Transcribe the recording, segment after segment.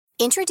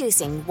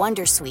Introducing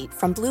Wondersuite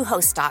from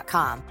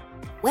Bluehost.com.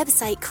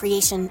 Website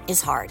creation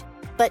is hard,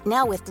 but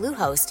now with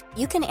Bluehost,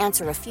 you can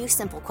answer a few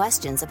simple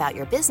questions about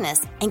your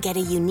business and get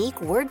a unique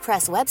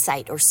WordPress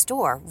website or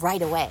store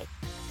right away.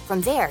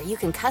 From there, you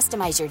can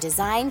customize your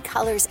design,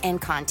 colors,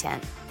 and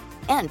content.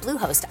 And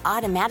Bluehost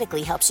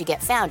automatically helps you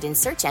get found in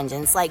search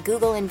engines like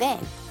Google and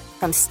Bing.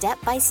 From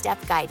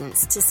step-by-step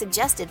guidance to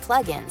suggested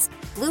plugins,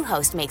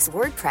 Bluehost makes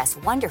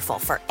WordPress wonderful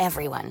for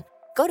everyone.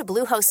 Go to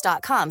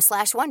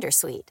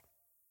bluehost.com/wondersuite.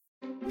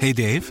 Hey,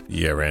 Dave.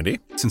 Yeah,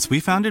 Randy? Since we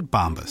founded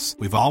Bombas,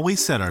 we've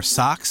always said our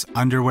socks,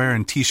 underwear,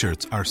 and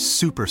T-shirts are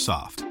super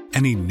soft.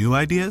 Any new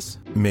ideas?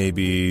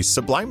 Maybe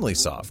sublimely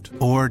soft.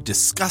 Or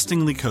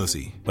disgustingly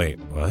cozy. Wait,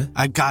 what?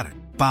 I got it.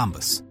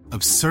 Bombas.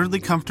 Absurdly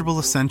comfortable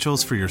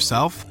essentials for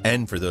yourself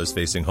and for those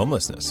facing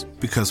homelessness.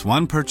 Because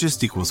one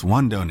purchased equals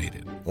one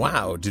donated.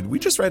 Wow, did we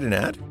just write an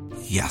ad?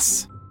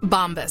 Yes.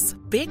 Bombas.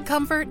 Big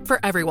comfort for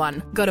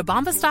everyone. Go to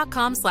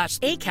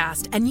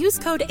bombas.com/ACAST and use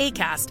code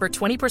ACAST for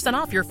 20%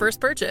 off your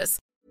first purchase.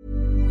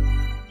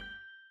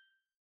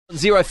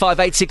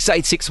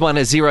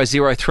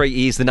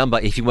 0586861003 is the number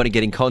if you want to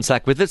get in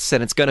contact with us,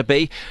 and it's going to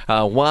be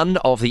one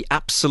of the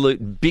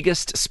absolute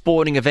biggest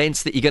sporting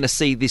events that you're going to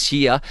see this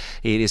year.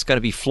 It is going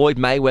to be Floyd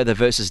Mayweather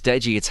versus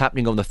Deji. It's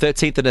happening on the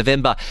 13th of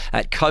November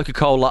at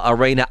Coca-Cola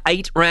Arena.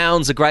 8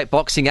 rounds of great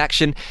boxing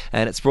action,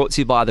 and it's brought to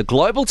you by the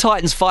Global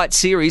Titans Fight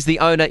Series. The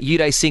owner,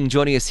 Uday Singh,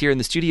 joining us here in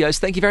the studios.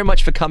 Thank you very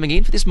much for coming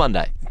in for this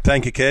Monday.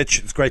 Thank you,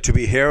 Kitch. It's great to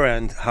be here,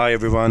 and hi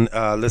everyone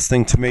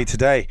listening to me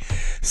today.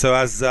 So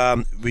as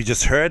we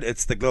just heard,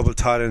 it's the Global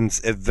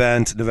Titans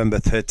event, November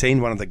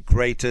 13, one of the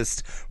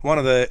greatest,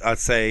 I'd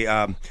say,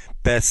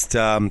 best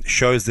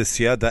shows this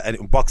year, the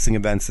boxing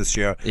events this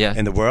year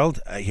in the world,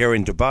 here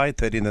in Dubai,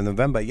 13th of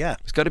November,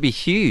 It's got to be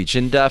huge.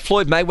 And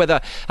Floyd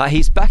Mayweather,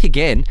 he's back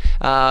again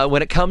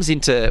when it comes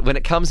into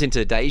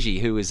Deji,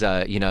 who is,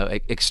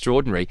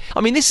 extraordinary. I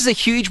mean, this is a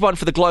huge one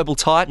for the Global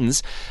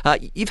Titans.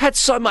 You've had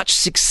so much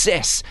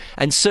success,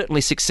 and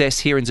certainly success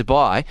here in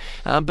Dubai,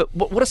 but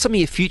what are some of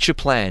your future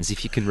plans,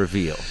 if you can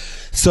reveal?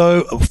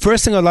 So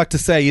first thing I'd like to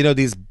say,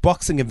 these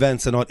boxing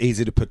events are not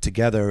easy to put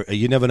together.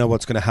 You never know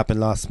what's going to happen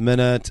last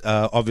minute.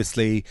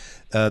 Obviously,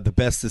 the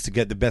best is to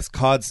get the best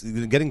cards.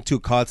 Getting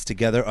 2 cards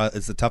together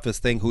is the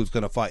toughest thing. Who's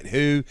going to fight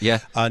who?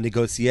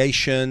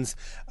 Negotiations.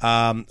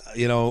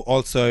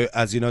 Also,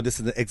 as you know, this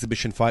is an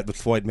exhibition fight with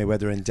Floyd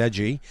Mayweather and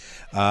Deji.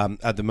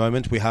 At the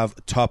moment, we have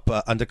top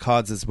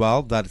undercards as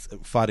well that's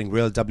fighting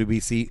real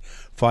WBC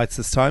fights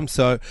this time.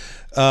 So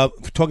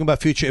talking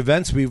about future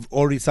events, we've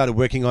already started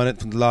working on it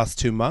for the last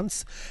 2 months,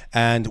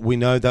 and we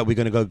know that we're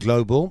going to go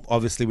global.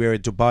 Obviously, we're a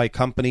Dubai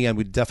company, and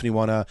we definitely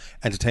want to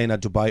entertain our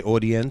Dubai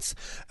audience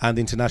and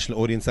the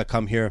international audience that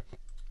come here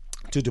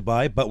to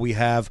Dubai, but we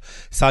have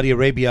Saudi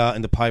Arabia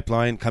in the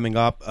pipeline coming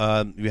up.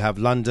 We have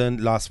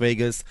London, Las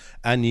Vegas,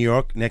 and New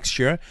York next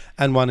year,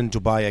 and one in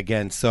Dubai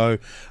again. So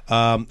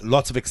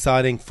lots of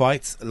exciting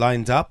fights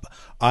lined up.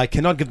 I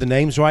cannot give the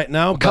names right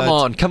now. Come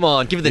on,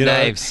 give the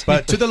names.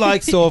 But to the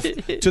likes of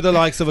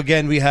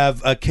again, we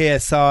have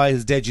KSI,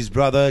 who's Deji's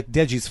brother.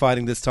 Deji's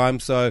fighting this time.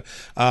 So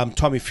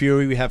Tommy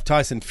Fury, we have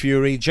Tyson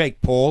Fury,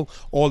 Jake Paul,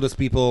 all those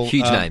people.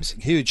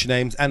 Huge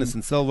names.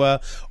 Anderson Silva,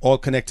 all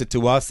connected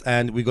to us,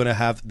 and we're going to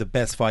have the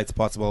best fights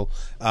possible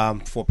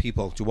for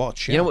people to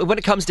watch. When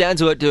it comes down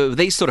to it,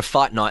 these sort of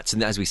fight nights,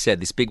 and as we said,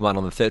 this big one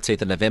on the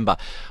 13th of November,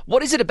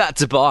 what is it about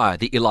Dubai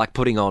that you like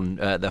putting on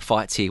the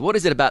fights here? What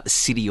is it about the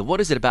city, or what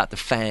is it about the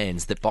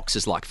fans that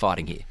boxers like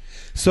fighting here?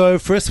 So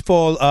first of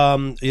all,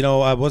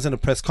 I was in a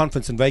press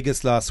conference in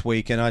Vegas last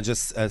week, and I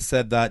just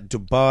said that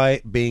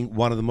Dubai being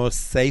one of the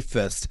most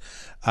safest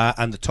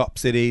and the top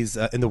cities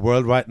in the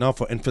world right now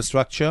for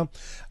infrastructure,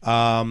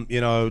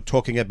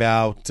 talking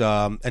about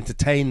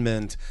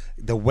entertainment,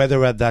 the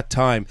weather at that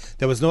time,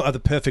 there was no other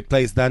perfect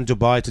place than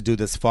Dubai to do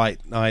this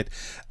fight night.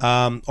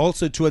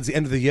 Also, towards the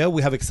end of the year,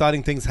 we have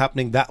exciting things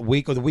happening that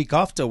week or the week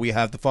after. We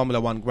have the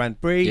Formula One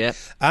Grand Prix,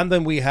 and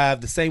then we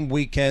have the same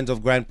weekend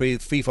of Grand Prix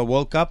FIFA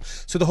World Cup.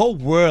 So the whole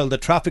world, the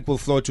traffic will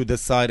flow to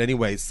this side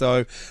anyway.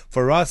 So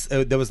for us,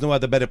 there was no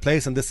other better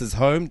place, and this is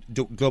home.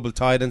 Global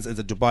Titans is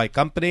a Dubai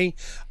company.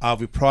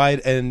 We pride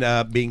in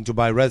being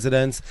Dubai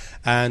residents,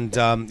 and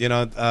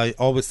I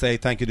always say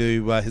thank you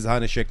to His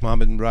Highness Sheikh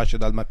Mohammed bin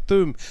Rashid Al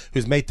Maktoum,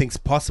 who's made things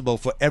possible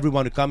for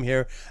everyone to come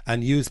here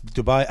and use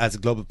Dubai as a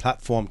global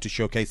platform to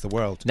showcase the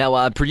world.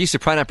 Now, producer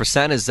Pranav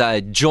Prasann has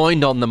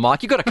joined on the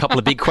mic. You've got a couple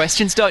of big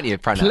questions, don't you,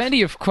 Pranav?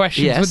 Plenty of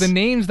questions with the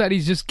names that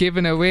he's just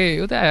given away.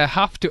 Uday, I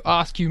have to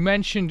ask, you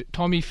mentioned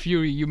Tommy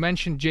Fury, you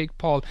mentioned Jake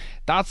Paul.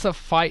 That's a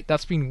fight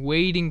that's been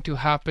waiting to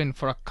happen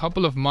for a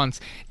couple of months.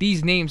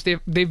 These names,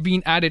 they've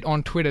been added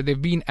on Twitter, they've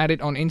been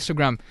added on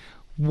Instagram.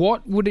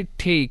 What would it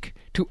take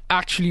to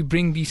actually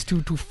bring these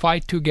two to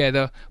fight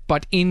together,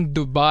 but in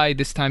Dubai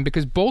this time?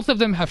 Because both of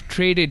them have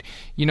traded,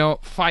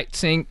 fight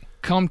saying,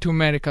 come to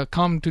America,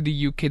 come to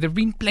the UK. There have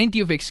been plenty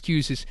of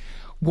excuses.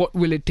 What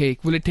will it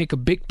take? Will it take a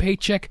big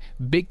paycheck,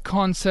 big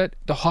concert,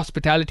 the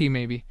hospitality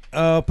maybe?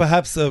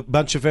 Perhaps a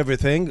bunch of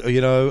everything,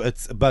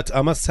 but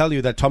I must tell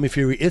you that Tommy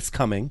Fury is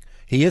coming.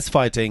 He is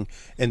fighting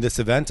in this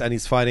event, and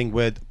he's fighting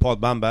with Paul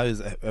Bamba, who's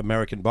an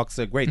American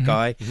boxer, great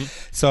guy.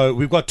 So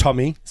we've got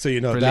Tommy, so you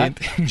know Brilliant.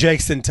 that.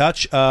 Jake's in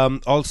touch.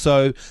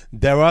 Also,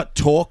 there are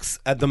talks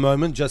at the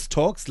moment, just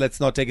talks. Let's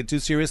not take it too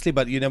seriously,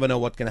 but you never know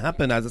what can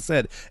happen. As I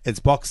said, it's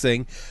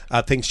boxing.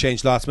 Things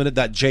change last minute.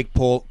 That Jake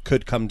Paul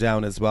could come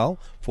down as well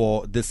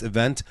for this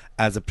event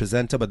as a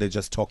presenter, but they're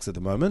just talks at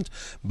the moment.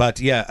 But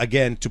yeah,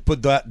 again, to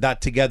put that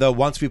together,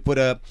 once we put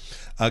a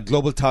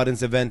Global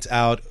Titans event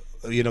out,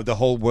 you know, the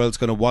whole world's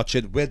going to watch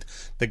it with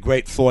the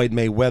great Floyd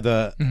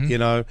Mayweather. You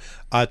know,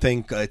 I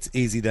think it's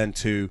easy then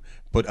to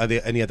put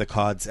any other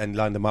cards and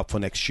line them up for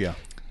next year.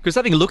 Because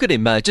having a look at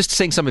him, just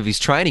seeing some of his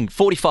training,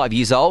 45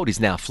 years old is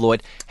now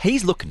Floyd.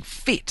 He's looking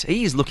fit.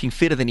 He is looking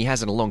fitter than he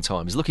has in a long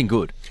time. He's looking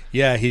good.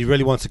 Yeah, he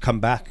really wants to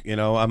come back. You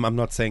know, I'm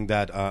not saying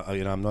that,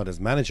 you know, I'm not his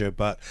manager,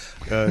 but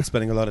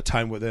spending a lot of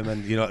time with him,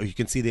 and, you know, you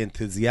can see the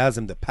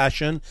enthusiasm, the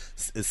passion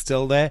is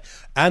still there.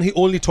 And he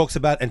only talks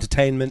about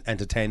entertainment.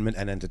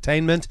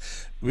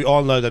 We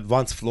all know that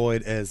once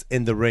Floyd is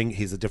in the ring,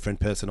 he's a different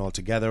person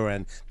altogether,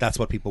 and that's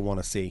what people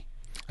want to see.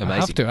 Amazing.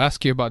 I have to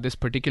ask you about this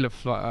particular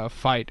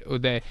fight,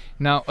 Uday.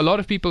 Now, a lot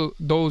of people,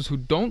 those who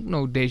don't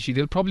know Deji,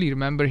 they'll probably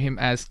remember him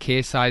as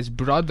KSI's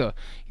brother.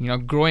 You know,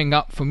 growing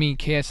up, for me,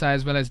 KSI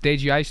as well as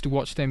Deji, I used to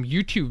watch them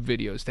YouTube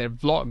videos, their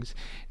vlogs.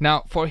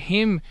 Now, for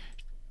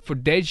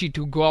Deji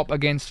to go up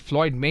against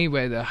Floyd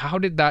Mayweather, how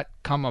did that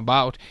come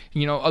about?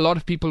 You know, a lot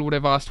of people would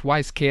have asked, why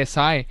is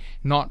KSI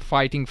not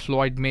fighting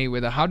Floyd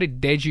Mayweather? How did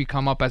Deji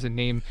come up as a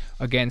name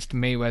against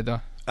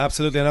Mayweather?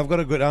 Absolutely, and I've got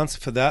a good answer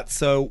for that.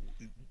 So,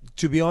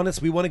 to be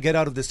honest, we want to get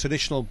out of this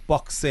traditional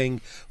boxing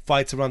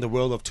fights around the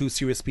world of two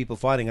serious people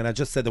fighting. And I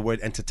just said the word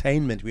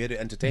entertainment. We had to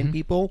entertain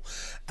people.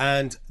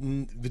 And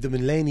with the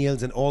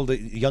millennials and all the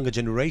younger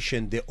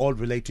generation, they all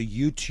relate to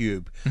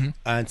YouTube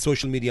and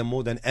social media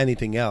more than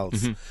anything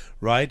else,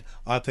 right?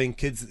 I think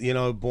kids, you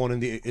know, born in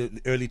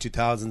the early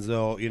 2000s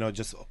or, you know,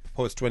 just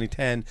post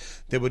 2010,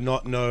 they would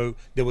not know,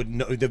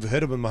 they've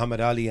heard of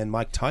Muhammad Ali and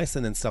Mike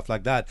Tyson and stuff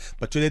like that.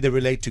 But today they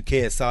relate to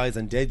KSIs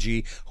and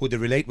Deji, who they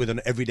relate with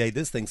on everyday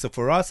this thing. So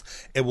for us,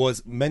 it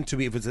was meant to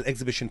be, it was an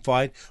exhibition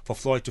fight for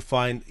Floyd to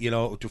find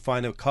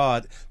a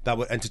card that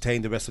would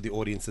entertain the rest of the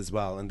audience as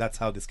well. And that's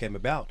how this came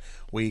about.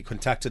 We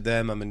contacted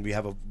them. I mean, we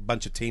have a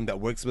bunch of team that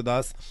works with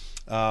us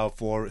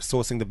for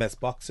sourcing the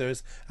best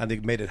boxers, and they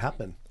made it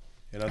happen.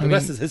 You know, the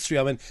rest is history.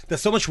 I mean,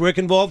 there's so much work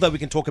involved that we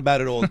can talk about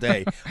it all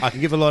day. I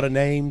can give a lot of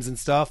names and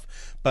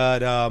stuff,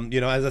 but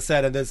you know, as I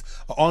said, and there's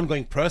an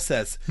ongoing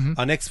process.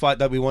 Our next fight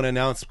that we want to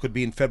announce could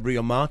be in February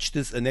or March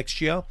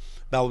next year.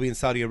 That will be in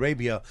Saudi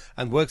Arabia,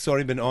 and work's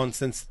already been on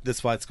since this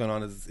fight's gone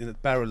on. It's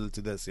parallel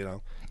to this, you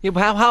know. Yeah,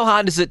 well, how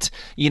hard is it,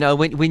 you know,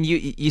 when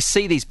you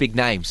see these big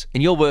names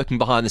and you're working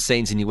behind the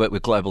scenes and you work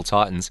with Global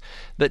Titans,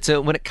 but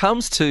when it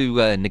comes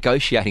to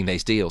negotiating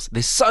these deals,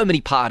 there's so many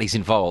parties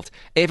involved.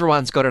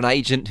 Everyone's got an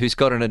agent who's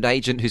got an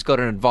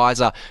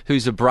advisor,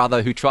 who's a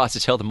brother who tries to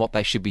tell them what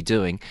they should be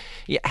doing.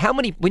 Yeah,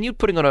 when you're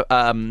putting on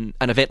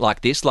an event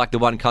like this, like the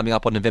one coming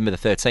up on November the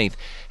 13th,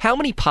 how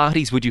many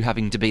parties would you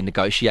having to be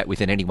negotiate with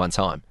at any one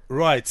time?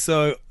 Right,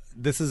 so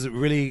this is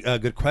really a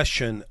good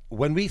question.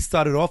 When we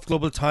started off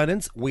Global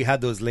Titans, we had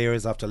those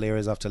layers after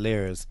layers after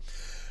layers.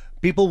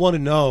 People want to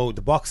know,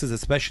 the boxers,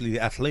 especially the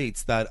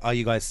athletes, that are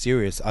you guys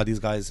serious? Are these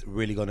guys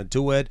really going to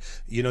do it?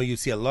 You know, you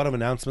see a lot of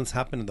announcements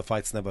happen and the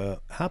fights never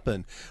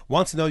happen.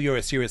 Once you know you're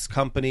a serious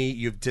company,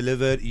 you've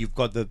delivered, you've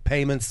got the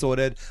payments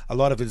sorted, a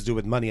lot of it's to do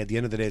with money. At the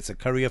end of the day, it's a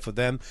career for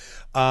them.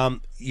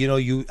 You know,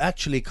 you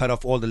actually cut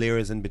off all the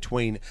layers in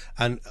between.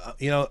 And,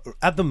 you know,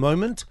 at the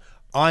moment,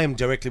 I am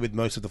directly with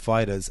most of the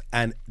fighters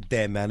and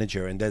their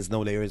manager, and there's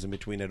no layers in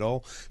between at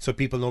all. So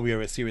people know we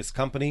are a serious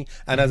company.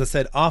 And as I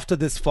said, after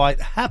this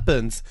fight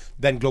happens,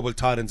 then Global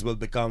Titans will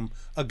become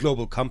a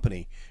global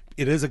company.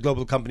 It is a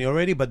global company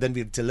already, but then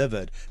we've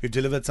delivered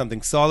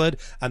something solid,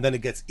 and then it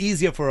gets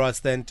easier for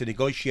us then to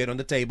negotiate on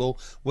the table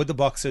with the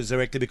boxers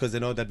directly, because they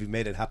know that we've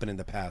made it happen in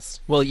the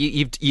past. Well,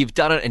 you've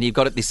done it, and you've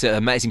got this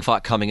amazing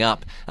fight coming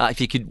up.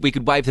 If we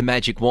could wave the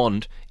magic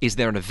wand, is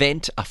there an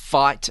event, a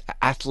fight,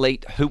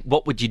 athlete?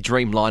 What would your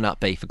dream lineup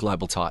be for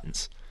Global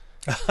Titans?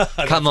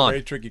 Come on, a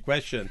very tricky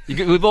question.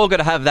 We've all got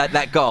to have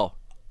that goal.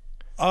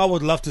 I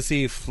would love to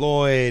see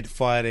Floyd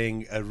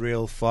fighting a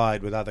real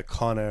fight with either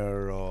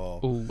Conor or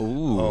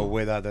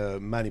with either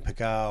Manny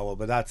Pacquiao,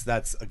 but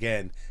that's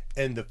again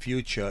in the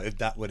future if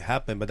that would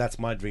happen. But that's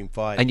my dream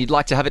fight. And you'd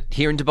like to have it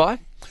here in Dubai?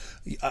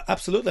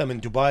 Absolutely. I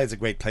mean, Dubai is a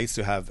great place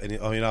to have. And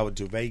I mean, I would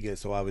do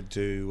Vegas or I would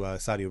do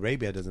Saudi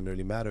Arabia. It doesn't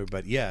really matter.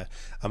 But yeah,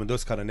 I mean,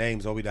 those kind of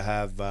names. Or we'd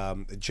have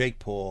Jake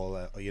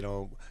Paul. You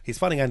know, he's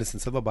fighting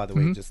Anderson Silva, by the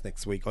way, just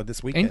next week or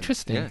this weekend.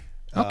 Interesting. Yeah.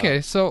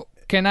 Okay, so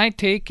can I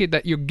take it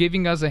that you're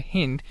giving us a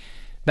hint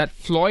that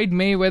Floyd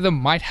Mayweather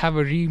might have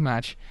a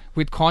rematch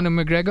with Conor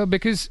McGregor?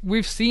 Because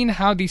we've seen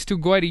how these two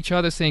go at each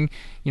other saying,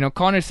 you know,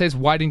 Conor says,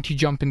 why didn't you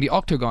jump in the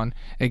octagon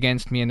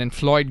against me? And then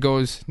Floyd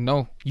goes,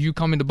 no, you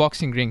come in the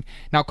boxing ring.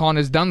 Now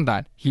Conor's done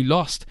that. He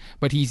lost,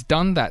 but he's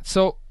done that.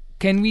 So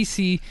can we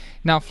see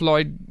now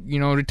Floyd,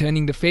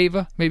 returning the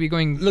favor, maybe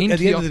going Look, into at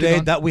the end of the day,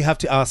 octagon? that we have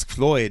to ask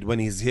Floyd when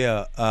he's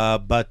here.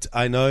 But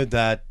I know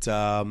that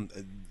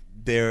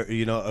there,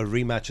 a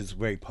rematch is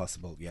very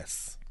possible.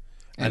 Yes,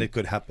 and it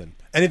could happen.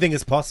 Anything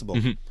is possible.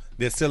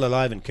 They're still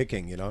alive and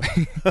kicking,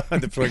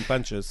 they're throwing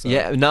punches. So.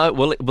 Yeah, no,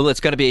 well, it's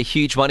going to be a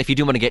huge one. If you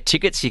do want to get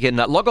tickets, you can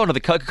log on to the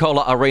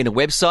Coca-Cola Arena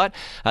website.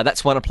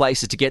 That's one of the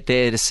places to get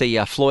there to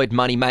see Floyd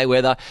Money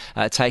Mayweather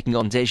taking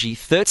on Deji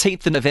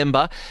 13th of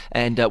November.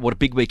 And what a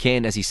big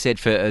weekend, as he said,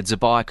 for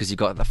Dubai, because you've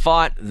got the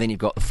fight, then you've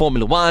got the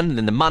Formula One,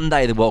 then the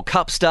Monday the World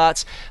Cup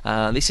starts.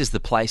 This is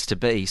the place to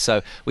be.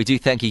 So we do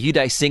thank you,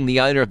 Uday Singh,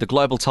 the owner of the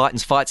Global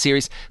Titans Fight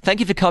Series.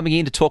 Thank you for coming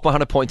in to Talk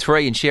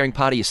 100.3 and sharing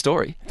part of your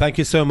story. Thank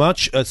you so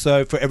much.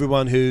 So for everyone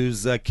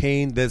who's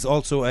keen, there's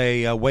also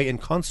a weigh-in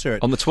concert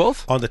On the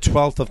 12th? On the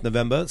 12th of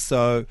November.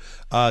 So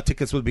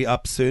tickets will be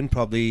up soon,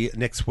 probably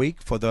next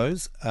week for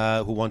those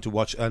who want to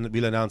watch, and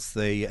we'll announce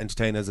the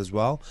entertainers as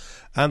well.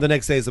 And the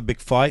next day is a big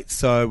fight,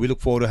 so we look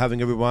forward to having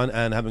everyone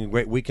and having a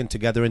great weekend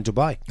together in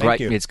Dubai.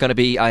 Thank you. It's going to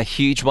be a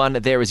huge one.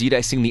 There is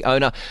Uday Singh, the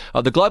owner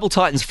of the Global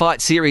Titans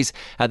Fight Series.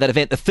 That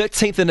event, the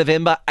 13th of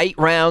November, 8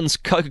 rounds,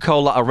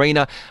 Coca-Cola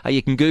Arena.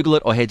 You can Google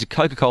it or head to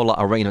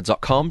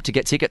coca-colaarena.com to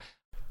get tickets.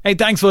 Hey,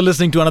 thanks for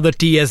listening to another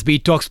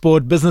TSB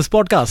TalkSport Business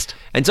Podcast.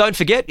 And don't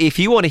forget, if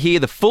you want to hear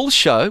the full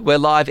show, we're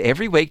live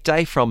every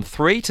weekday from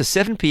 3 to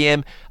 7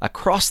 p.m.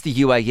 across the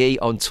UAE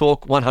on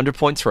Talk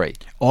 100.3.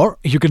 Or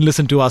you can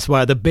listen to us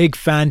via the Big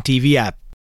Fan TV app.